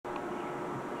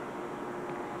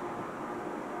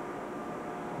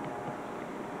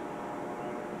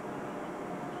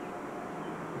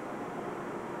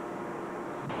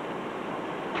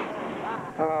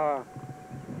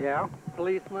Yeah.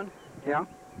 Policeman? Yeah.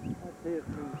 That's his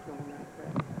tombstone right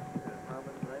there.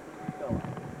 Herman Raymond McCullough.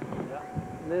 Yeah.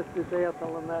 This is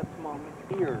Ethel and that's Mama.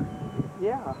 Here.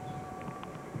 Yeah.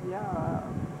 Yeah.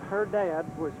 Her dad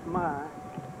was my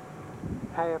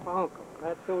half uncle.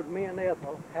 That showed me and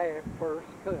Ethel half first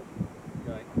cousin.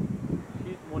 Okay.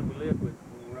 She's the one we lived with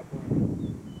when we were up on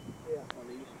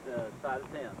the east side of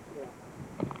town. Yeah.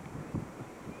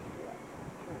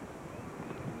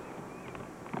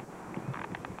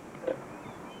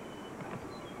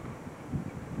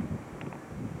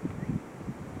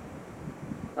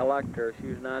 I liked her. She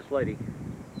was a nice lady.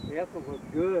 Ethel was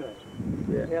good.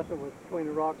 Yeah. Ethel was between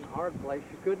a rock and a hard place.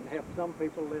 She couldn't help some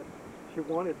people that she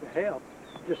wanted to help,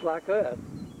 just like us,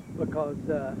 because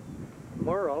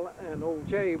Merle and old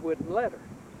Jay wouldn't let her.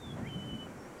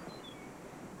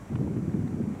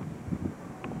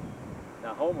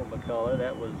 Now Homer McCullough,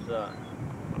 that was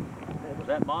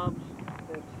that Mom's?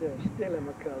 That's Stilly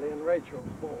McCullough and Rachel's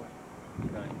boy.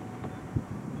 Okay.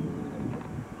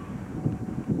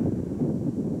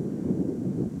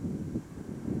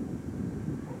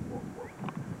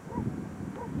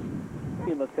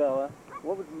 McCullough.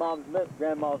 What was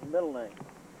grandma's middle name?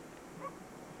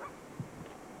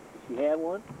 Did she have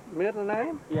one? Middle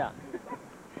name? Yeah.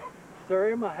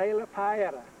 Surrey Mahala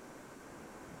Pieta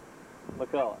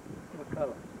McCullough.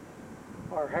 McCullough.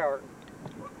 Or Howard.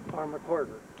 Or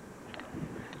McWhorter.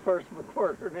 First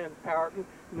McWhorter, then Howard, and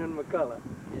then McCullough.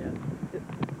 Yeah.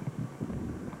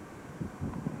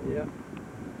 Yeah.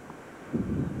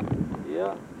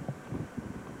 Yeah.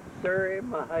 Surrey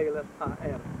Mahala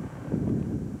Pieta.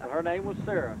 Her name was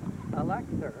Sarah. I like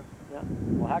Sarah. Yeah.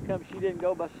 Well, how come she didn't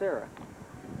go by Sarah?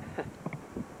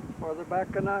 Farther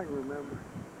back than I can remember.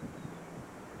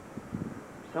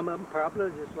 Some of them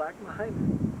probably just like Mahala.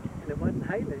 And it wasn't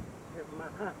Haley. It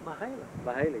was Mahala.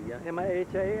 Mahala, yeah.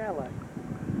 M-A-H-A-L-A.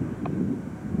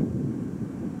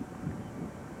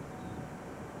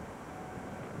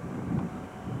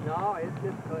 No, it's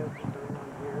just pleasant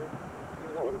around here. You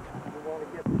want to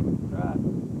get right.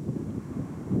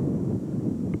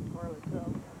 Harley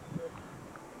Trump.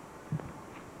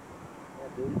 Yeah,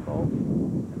 dude, folks.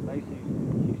 And Macy,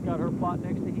 she's got her plot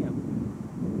next to him.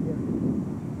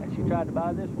 Yeah. And she tried to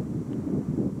buy this one.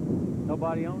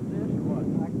 Nobody owns this or what?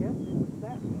 I guess it was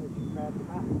that that she tried to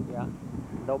buy. Yeah.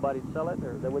 Nobody'd sell it,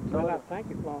 or they wouldn't sell Well, it? I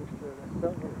think it belongs to the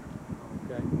silver.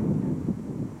 Okay.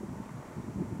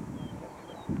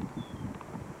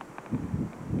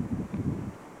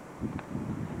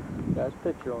 Guy's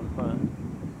picture on the front.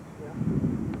 Yeah.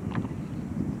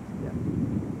 Yeah.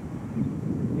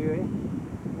 Huey,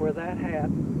 wear that hat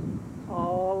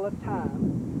all the time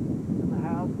in the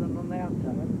house and on the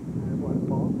outside. And what a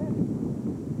bald head.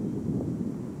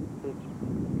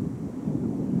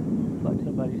 Looks like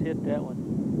somebody's hit that one.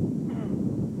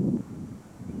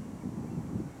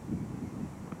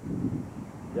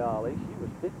 Dolly, she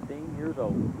was 15 years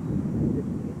old.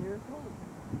 15 years old.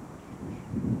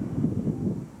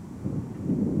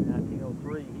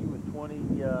 1903, he was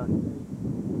 28. Yeah,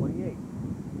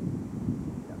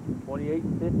 28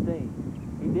 and 15.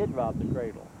 He did rob the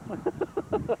cradle. 28,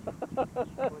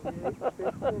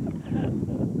 15.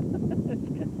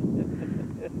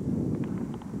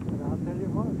 But I'll tell you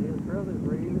what, his brothers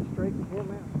really straightened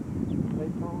him out. They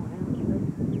told him that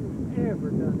you've ever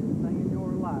done anything in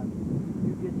your life,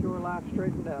 you get your life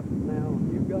straightened out. Now,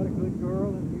 you've got a good girl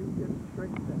and you get it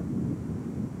straightened out.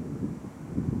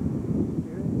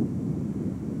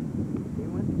 He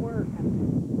went to work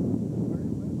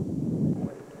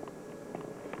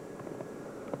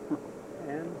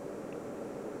and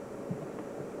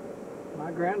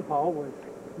my grandpa was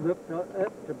looked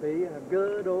up to be a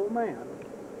good old man.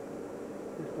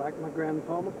 Just like my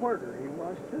grandpa McWhorter, he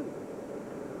was too.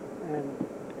 And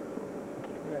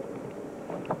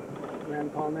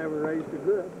grandpa never raised a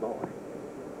good boy.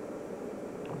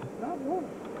 Not one.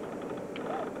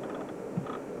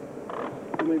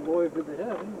 How many boys did they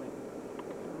have anyway?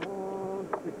 Oh,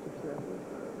 6 or 7.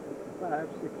 5,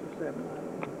 6 or 7, I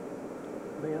don't know.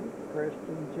 Ben,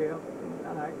 Preston, Jeff,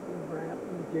 and Ike, and Brant,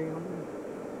 and Jim.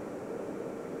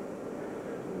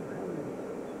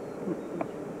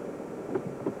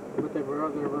 But they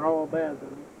were all bad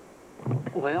then.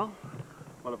 Well,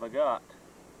 what have I got?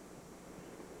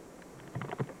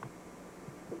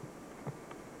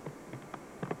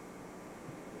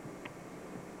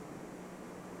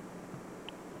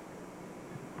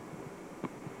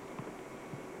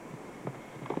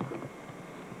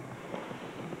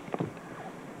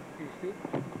 You see?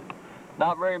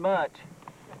 Not very much.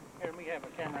 Here, let me have a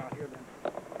camera out here then.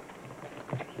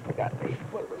 Got these.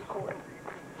 What was recording?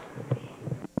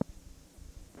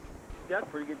 got a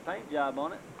pretty good paint job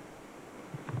on it.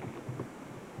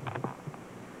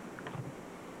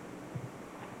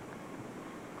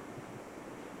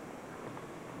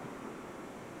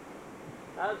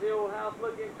 How's the old house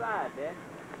look inside, Dad?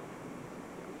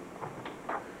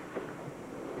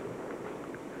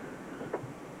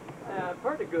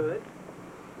 Pretty good.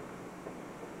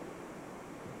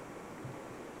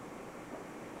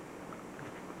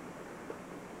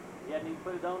 You hadn't even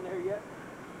put it on there yet?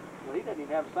 Well, he doesn't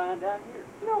even have a sign down here.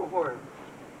 Nowhere.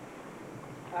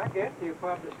 I guess he'll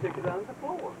probably stick it on the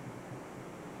floor.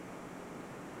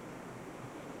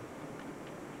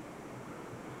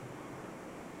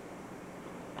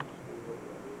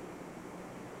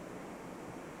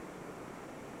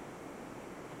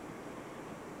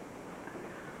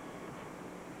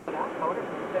 I thought it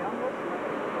was down this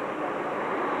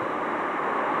way.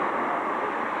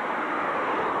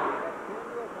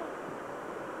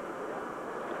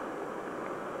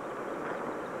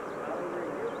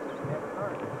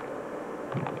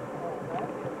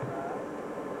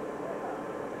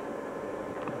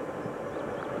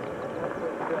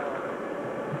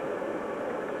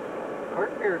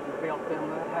 Kurt Pearson built them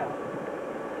that house.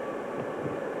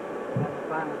 And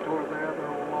finally tore the other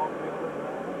old log building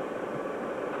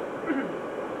down.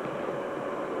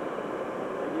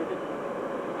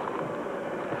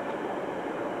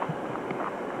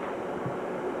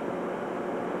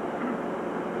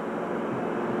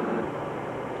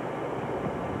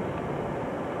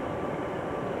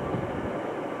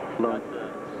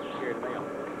 Carry the mail.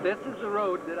 This is the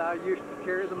road that I used to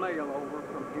carry the mail over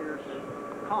from here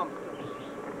to Compton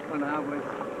when I was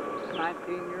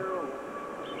 19-year-old.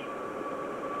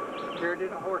 Carried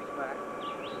it a horseback.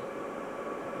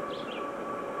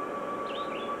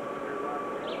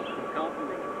 Compton?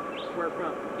 Where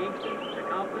from? Kingston to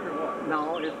Compton or what?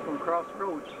 No, it's from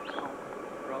Crossroads.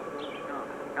 Crossroads to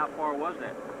Compton. How far was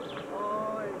that?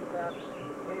 Oh, it's about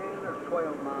 10 or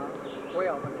 12 miles.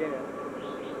 12, I guess.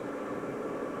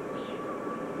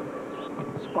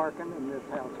 Sparking in this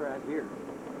house right here.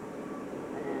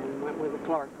 And went with a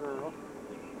Clark girl.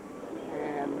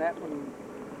 And that one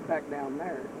back down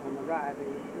there on the right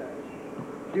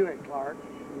is Jewett Clark,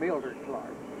 Mildred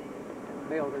Clark. And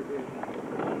Mildred is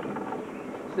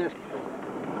sister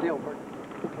Gilbert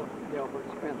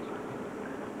Spencer.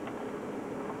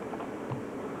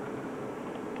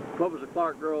 What was the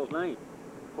Clark girl's name?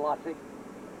 Flossie.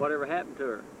 Whatever happened to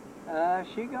her?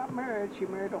 She got married. She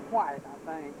married a white, I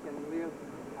think, and lived.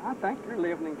 I think they're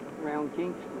living around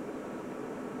Kingston.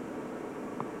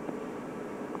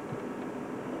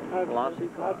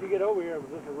 How'd you get over here? Was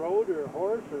this a road or a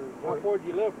horse, or how far did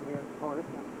you live from here? Horse.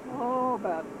 Oh,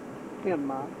 about 10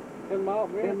 miles. 10 miles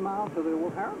from here? 10 miles to the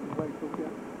old Howard place.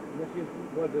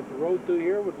 Was this a road through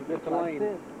here? Was it just a Like lane?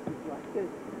 this. Just like this.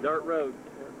 Dirt road.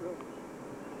 Dirt road.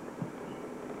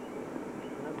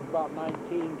 That was about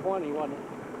 1920, wasn't it?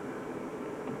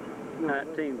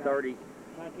 1930.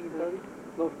 1930?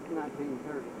 Close to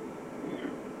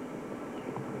 1930.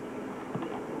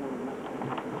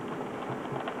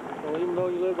 Well, even though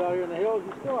you lived out here in the hills,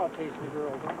 you still out chasing the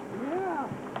girls, huh? Yeah.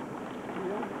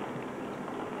 Yeah.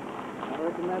 I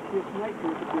reckon that's just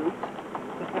nature of the group.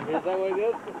 Is that what it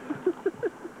is?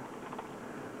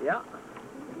 Yeah.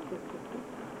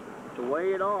 It's the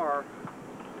way it are.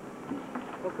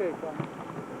 Okay, son.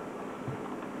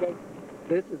 Okay.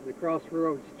 This is the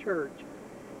Crossroads Church.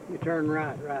 You turn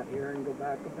right here and go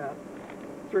back about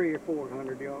 300 or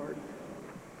 400 yards.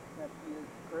 That is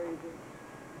crazy.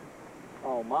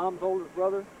 Oh, Mom's oldest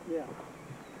brother? Yeah,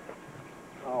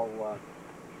 Oh,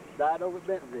 died over at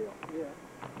Bentonville. yeah.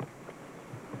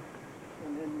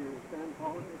 And then your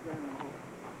grandpa and your grandma.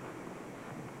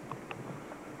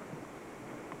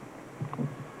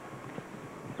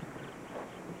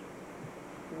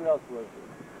 Who else was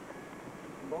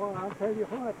there? Boy, I'll tell you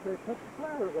what, they put the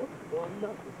flowers up for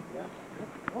nothing. Yeah.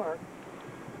 That's Clark.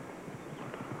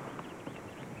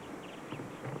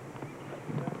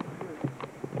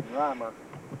 Reimer.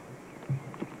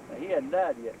 Now, he hadn't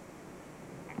died yet.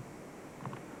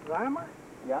 Reimer?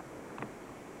 Yeah.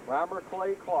 Reimer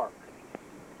Clay Clark.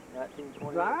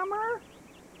 1920. Reimer?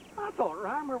 I thought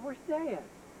Reimer was dead.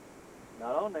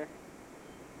 Not on there.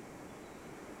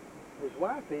 His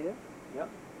wife is. Yep.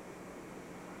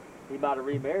 He might have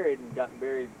remarried and got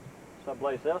buried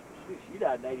someplace else. She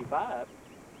died in 85.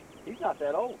 He's not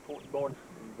that old. Born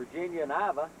in Virginia and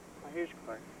Ivor. Here's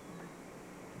Clark.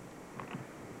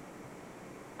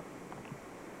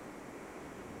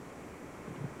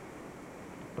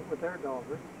 With their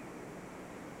daughter.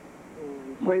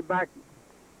 Way back.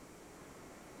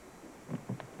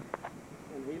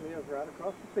 And he lives right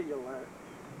across the field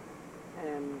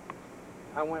there. And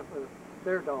I went with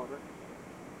their daughter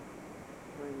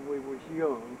when we was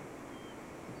young.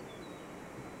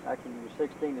 Back when you were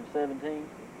 16 and 17?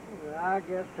 I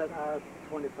guess that I was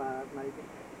 25 maybe.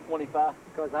 25?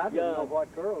 Because I didn't know Young.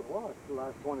 what girls was till I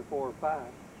was 24 or 5.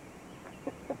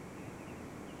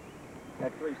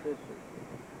 Got 3 sisters.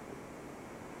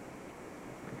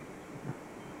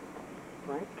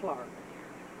 Frank Clark.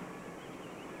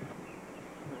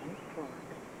 Frank Clark.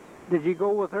 Did you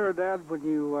go with her, Dad, when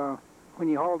you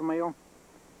hauled the mail?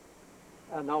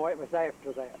 No, it was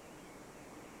after that.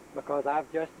 Because I was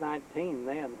just 19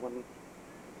 then when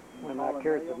I Hauling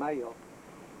carried mail? the mail.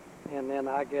 And then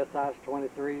I guess I was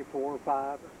 23, 4, or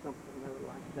 5 or something there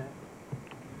like that.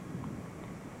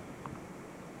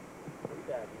 What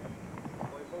died here?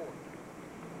 24.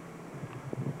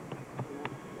 Yeah.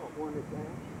 What one is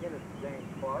that? Kenneth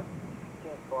James Clark.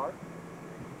 Kenneth Clark.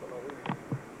 I don't know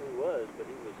who he was, but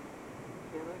he was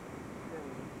Kenneth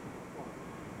James Clark.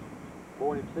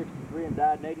 born in 63 and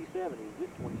died in 87. He was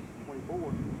just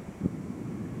 24.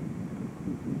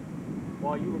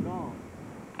 While you were gone.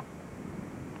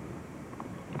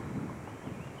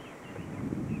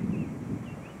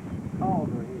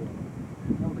 Calderhead.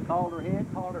 You know the Calderhead?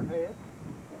 Calderhead.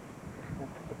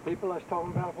 The people I was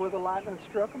talking about where the lightning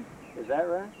struck them? Is that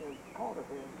right? Yeah,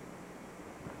 Calderhead.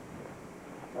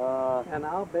 Uh, And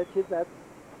I'll bet you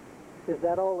is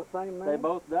that all the same man? they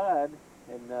both died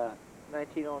in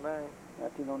 1909.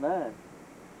 1909.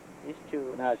 These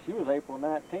two. Now, she was April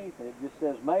 19th, and it just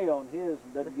says May on his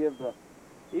and doesn't give the...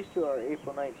 These two are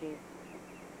April 19th.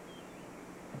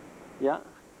 Yeah.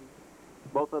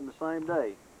 Both of them the same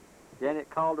day. Janet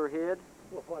Calderhead.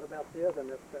 Well, what about the other?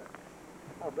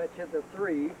 I'll bet you the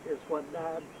 3 is what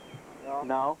died.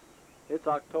 No. It's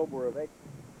October of 8.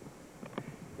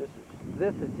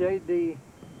 This is J.D.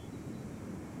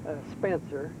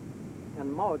 Spencer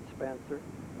and Maud Spencer.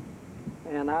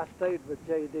 And I stayed with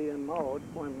J.D. and Maud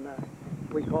when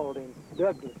we called him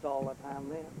Douglas all the time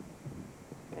then.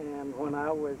 And when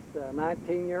I was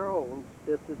 19-year-old,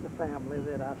 this is the family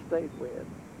that I stayed with.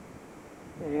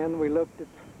 And we looked at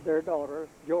their daughter,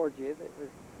 Georgie, that was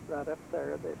right up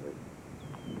there, that was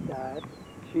died.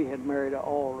 She had married an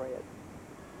Allred.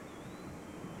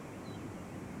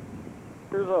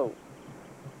 Years old.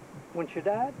 When she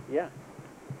died? Yeah.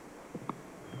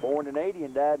 Born in 80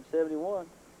 and died in 71.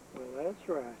 Well, that's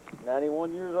right.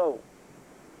 91 years old.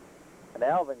 And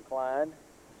Alvin Klein,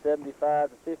 75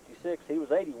 to 56, he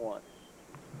was 81.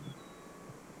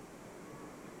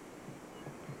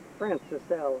 Francis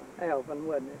Alvin,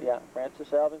 wasn't it? Yeah,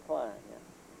 Francis Alvin Klein,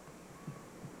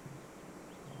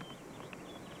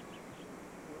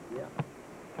 yeah. Yeah.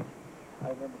 I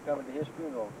remember coming to his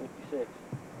funeral in 56.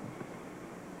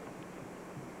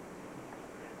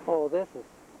 Oh, this is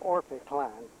Orphe Klein.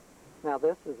 Now,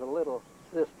 this is a little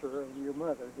sister of your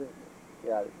mother's, isn't it?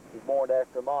 Yeah, he was born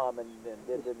after Mom and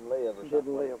didn't live or something.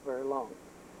 Didn't live very long.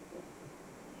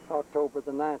 October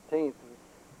the 19th.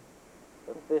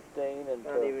 From 15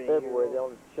 until Not even a February, year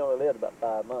old. she only lived about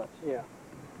 5 months. Yeah.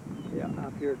 Yeah,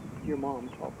 I've heard your mom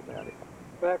talk about it.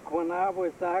 Back when I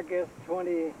was, I guess,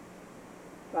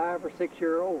 25 or 6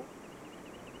 years old.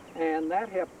 And that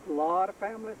helped a lot of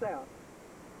families out.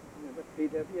 The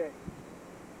PWA.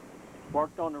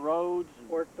 Worked on the roads.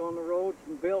 Worked on the roads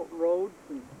and built roads,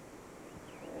 and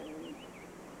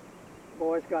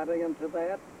boys got into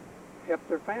that, helped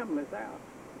their families out.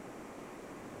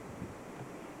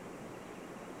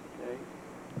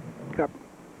 Okay.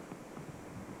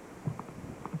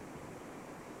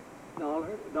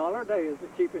 Dollar a day is the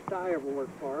cheapest I ever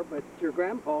worked for, but your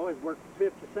grandpa has worked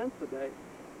 50 cents a day,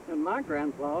 and my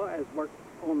grandpa has worked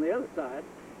on the other side,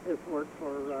 has worked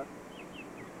for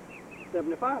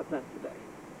 75 cents a day.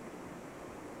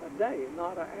 A day,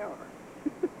 not an hour.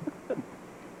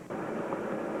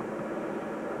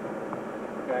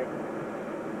 Okay.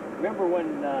 Remember when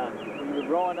you were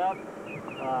growing up,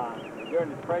 during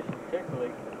the Depression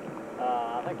particularly,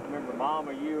 I think I remember Mom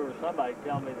or you or somebody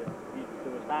telling me that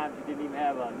there was times you didn't even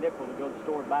have a nickel to go to the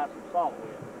store and buy some salt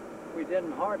with. We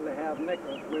didn't hardly have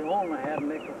nickels. We only had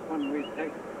nickels when we'd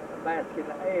take a basket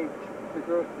of eggs to the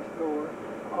grocery store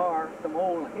or some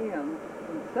old hens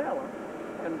and sell them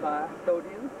and buy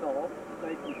sodium, salt,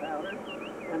 baking powder,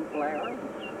 and flour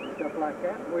and stuff like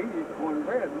that. We used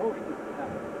cornbread most of the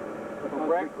time. For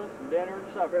breakfast and dinner and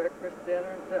supper. Breakfast,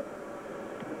 dinner, and supper.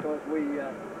 Because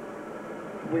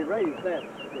we raised that.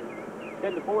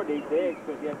 Couldn't afford to eat the eggs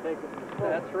because you had to take them to the store.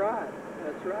 That's right.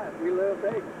 That's right. We loved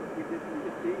eggs, but we didn't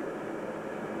get to eat them.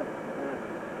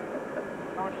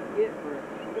 How much you get for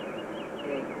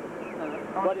eggs?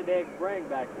 What did eggs bring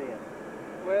back then?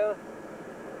 Well,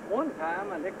 one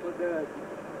time a nickel a dozen.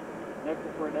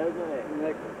 Nickel for a dozen eggs.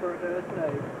 nickel per dozen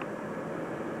eggs.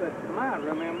 But to my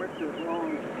remembrance, as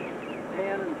long as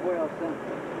 10 and 12 cents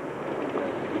a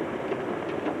dozen.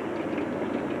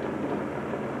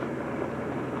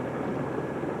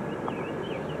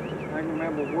 I can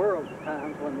remember world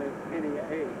times when there was a penny a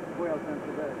egg, 12 cents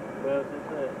a dozen. Well, since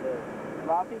A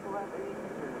lot of people have eggs,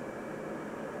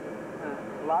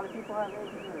 or a lot of people have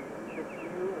eggs, or just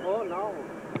few. Oh no,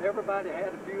 everybody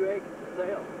had a few eggs to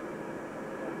sell.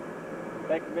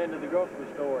 take them into the grocery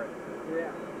store and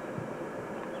Yeah.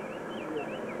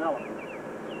 sell them.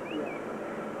 Yeah.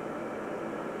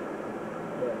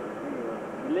 But anyway,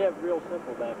 we lived real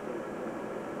simple back then.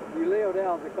 You lived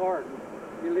out of the garden.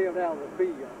 You lived out of the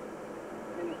field.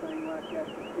 Anything like that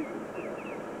to keep yourself.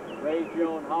 Raised your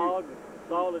own hogs,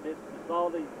 salted it, the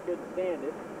salty couldn't stand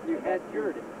it. You and had that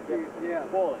cured it. yeah.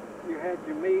 Spoiling. You had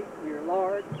your meat, your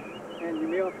lard, and your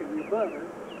milk and your butter,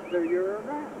 so you're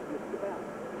around just about.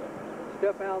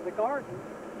 Stuff out of the garden,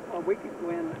 or we could go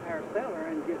in our cellar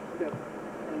and get stuff.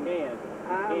 And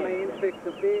I mean, fix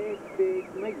a big, big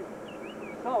meal.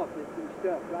 Sausage and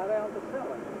stuff right out of the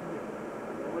cellar.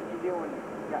 What did you do when it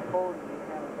got cold and you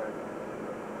didn't have a garden?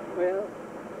 Well,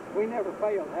 we never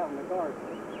failed having a garden,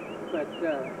 but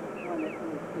when it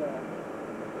was,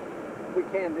 we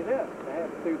canned it up to have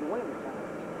it through the winter time.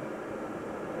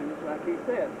 And it's like he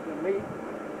said, the meat,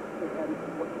 we had it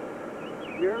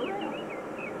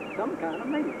year-round, some kind of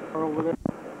meat. Or over there.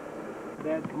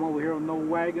 Dad come over here with no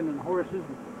wagon and horses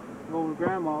and go over to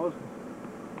Grandma's.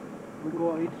 We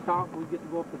go, he'd stop, we'd get to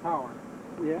go up the tower.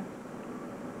 Yeah.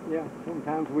 Yeah,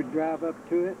 sometimes we'd drive up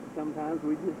to it, sometimes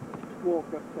we'd just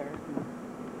walk up there.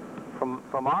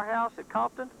 From our house at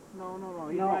Compton? No,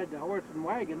 he'd No. ride the horse and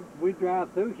wagon. We'd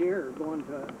drive through here going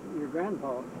to your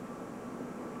grandpa's,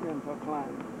 Grandpa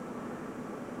Klein.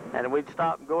 And we'd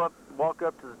stop and go up, walk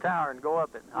up to the tower and go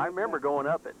up it. I remember going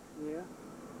up it. Yeah.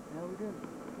 Yeah, we did.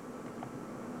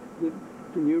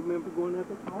 Can you remember going up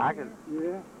it? I can.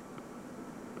 Yeah.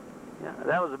 Yeah,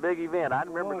 that was a big event. I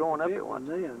remember Oh, going it's a up big it once.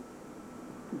 one then.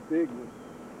 Big one.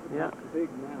 Yeah. It's a big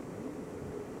mountain.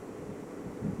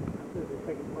 That's the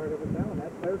second part of it now, and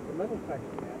there's the middle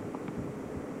section.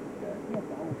 Not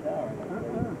the whole tower.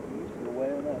 You used to go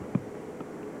way on up. Of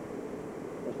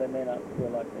course, they may not feel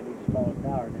like they need a smaller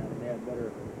tower now. They have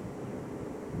better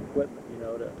equipment, you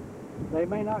know, to... They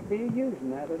may not be using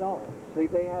that at all. See,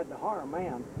 they had to hire a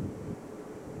man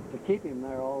to keep him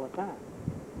there all the time.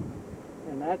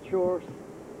 And that sure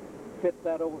fit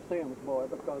that old Sims boy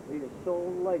because he is so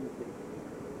lazy.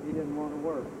 He didn't want to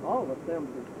work. All the Sims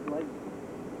are lazy.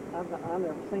 I've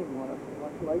never seen one of them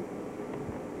like lazy.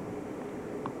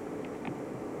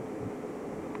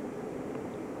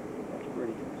 That's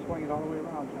pretty. Swing it all the way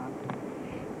around, John.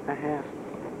 I have.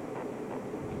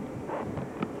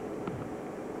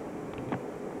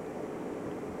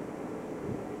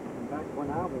 And back when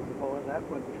I was a boy, that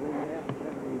was cleaned out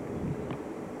every evening.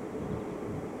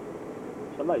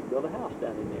 Somebody built a house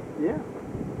down in there. Yeah.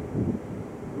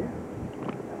 Yeah.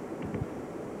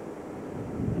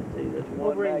 Let's see, that's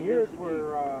one Over in here's magnificent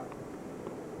where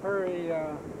Harry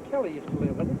Kelly used to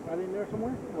live, isn't it? Right in there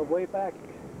somewhere? Way back,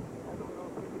 I don't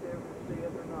know if you could ever see it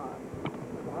or not.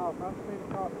 There's a house right straight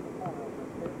across from the corner of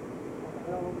it. On the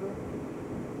hill over there.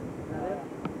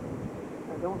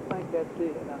 I don't think that's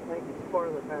it. I think it's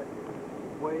farther back,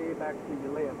 way back to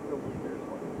your left over there.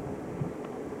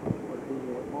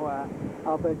 Boy,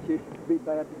 I'll bet you it'd be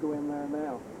bad to go in there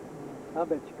now. I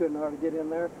bet you couldn't hardly get in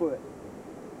there afoot.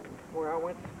 Where I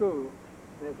went to school,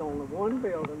 there's only one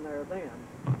building there then.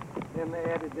 Then they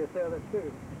added this other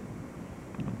too.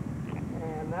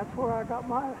 And that's where I got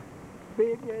my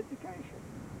big education.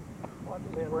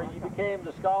 where you became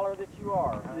the scholar that you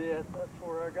are. Huh? Yes, that's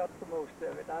where I got the most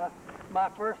of it. My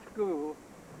first school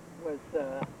was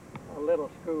a little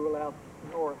school out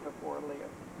north of where I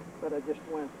lived, but I just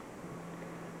went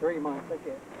 3 months, I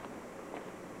guess.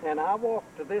 And I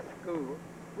walked to this school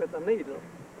with a needle,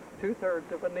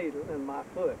 2/3 of a needle in my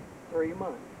foot, 3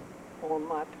 months, on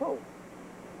my toe.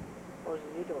 What was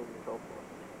the needle in your toe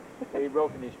for? He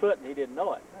broken his foot and he didn't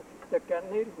know it. I stuck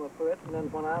that needle in my foot, and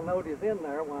then when I noticed in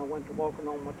there, when I went to walking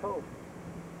on my toe,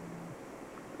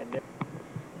 And, then,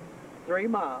 3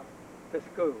 miles to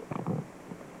school.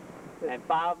 and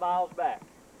 5 miles back.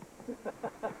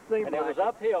 Seemed And it was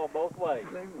uphill both ways.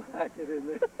 Seemed like it in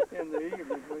the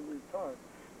evening when you started.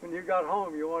 When you got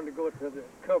home, you wanted to go to the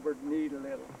cupboard and eat a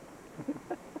little.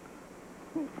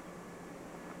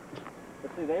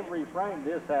 But see, they've reframed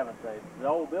this, haven't they? The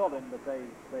old building, but they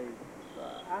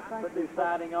put new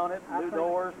siding on it, new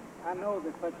doors. I know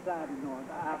they put siding on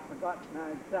it. I've forgotten now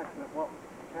exactly what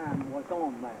kind was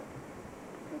on that.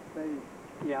 But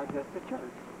they, yeah, just the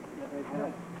church.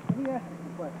 Let me ask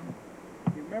you a question.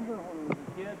 You remember when we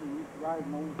were kids and we used to ride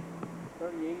an old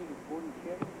 38 or 40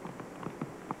 Chevy?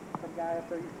 Some guy up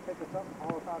there used to pick us up and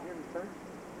haul us out here to church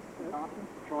in Compton?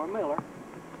 Troy Miller.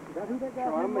 Is that who that guy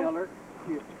Troy was? Miller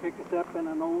used to pick us up in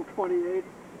an old 28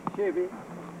 Chevy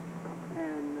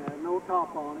and no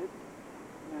top on it.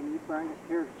 And he'd bring us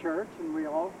here to church, and we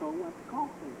also went to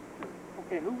Compton church.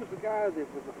 Okay, who was the guy that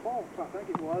was the Fulks, I think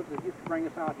it was, that used to bring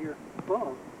us out here?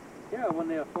 Well, Yeah, when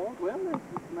they were Fulks. well,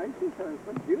 Mason's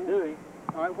husband, Dewey. Dewey.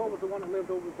 All right, what was the one that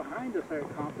lived over behind us there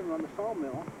at Compton, on the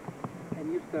sawmill,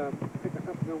 and used to pick us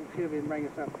up in the old Chevy and bring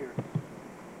us up here?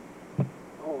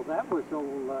 Oh, that was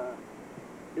old,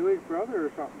 Dewey's brother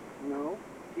or something. no.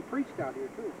 He preached out here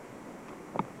too.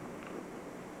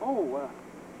 Oh,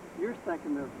 you're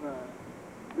thinking of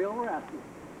Bill Rasmussen.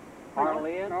 Arnold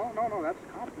Inns? No, that's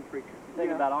the Compton preacher. Think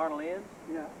Yeah. about Arnold Inns?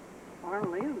 Yeah.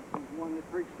 Arnold Inns was the one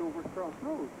that preached over at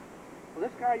Crossroads. Well,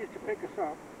 this guy used to pick us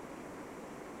up,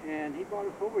 and he brought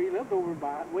us over. He lived over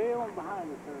by, way on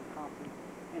behind us there in Compton,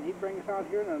 and he'd bring us out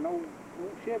here in an old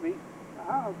Chevy.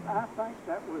 I think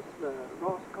that was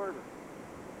Ross Carter.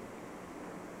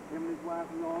 Him and his wife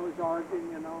was always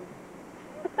arguing, you know.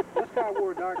 This guy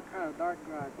wore kind of dark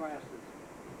glasses.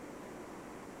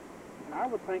 And I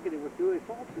was thinking it was Dewey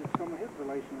Fulks, some of his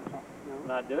relation or something. No.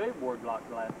 Not Dewey wore dark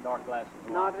glasses.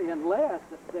 Not unless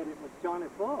that it was Johnny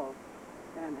Fulks,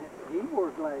 and he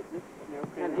wore glasses,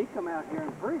 Okay. and he come out here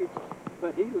and preached,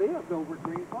 but he lived over at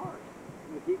Green Forest.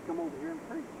 And he'd come over here and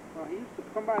preach. Well, he used to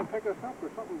come by and pick us up or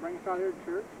something, bring us out here to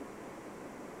church.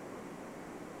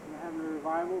 And having a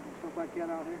revival and stuff like that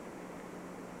out here.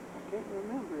 I can't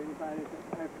remember anybody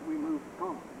after we moved to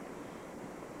Compton.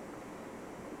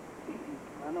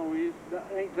 I know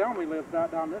Aunt Zelmy lived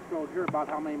down this road here about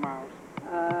how many miles?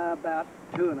 About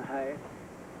 2.5.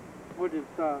 Where did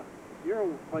your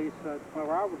old place,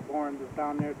 where I was born, was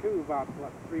down there too, about,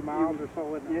 what, 3 miles or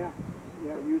so, isn't it? Yeah.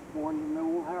 Yeah, you was born in the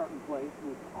old Houghton place,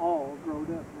 and it's all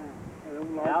growed up now. Yeah, the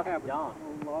old House log is cabin. gone.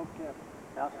 Old log cabin.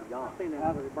 House is gone. I've seen that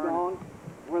House where is they burned it. gone,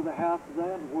 where the house is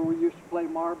at, and where we used to play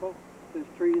marble. This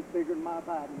tree is bigger than my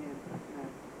body.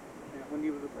 Yeah, when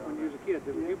you was a kid.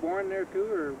 Were you born there too,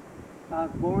 or I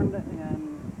was born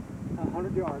in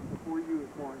 100 yards before you was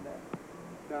born there.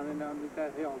 down underneath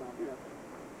that hill down there?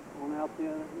 On out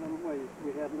there a little ways.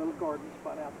 We had a little garden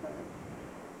spot out there.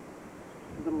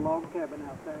 A little log cabin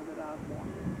out there that I was born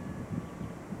in.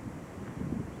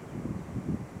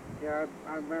 Yeah,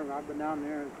 I remember. I've been down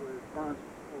there where it's burnt,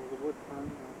 or the wood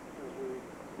burned.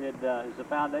 Is the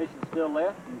foundation still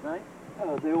left, do you think?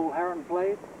 The old Houghton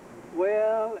place?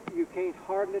 Well, you can't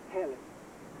hardly tell it.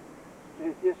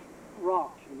 It's just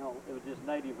rocks, you know. It was just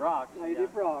native rocks.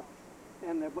 Native rocks.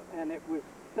 And it was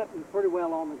sitting pretty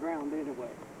well on the ground anyway.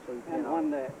 So you And can't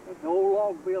when the old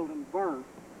log building burnt,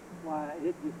 why,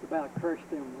 it just about crushed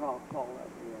them rocks all up.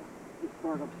 Just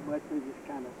burnt up so much they just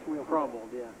kind of swelled. crumbled,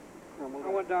 yeah. Crumbled I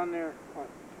up. went down there,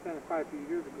 spent it quite a few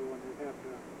years ago, and they had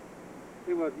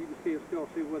you can still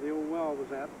see where the old well was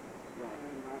at.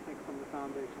 And I think from the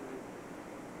foundation,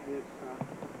 it's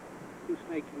too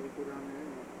snaky to go down there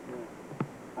anyway.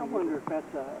 I wonder if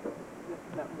that's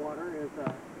that water is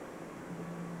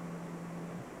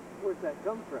where's that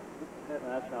come from?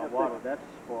 That's not water. That's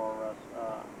for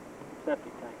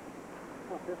septic tank.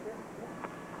 What's this here?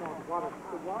 Water.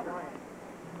 The water.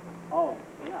 Oh,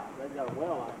 yeah. They've got a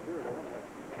well, I'm sure.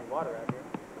 There's water out here.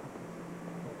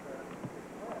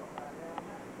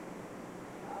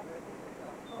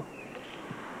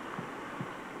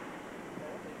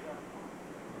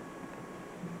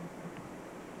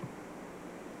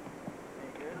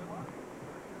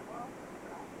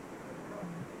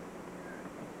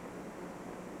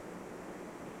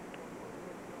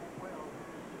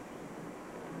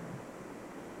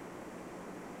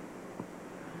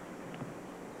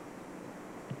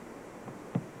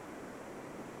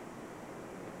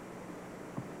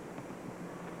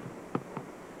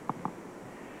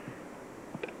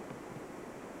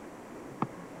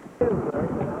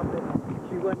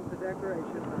 She wasn't the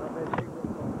decoration, but I bet she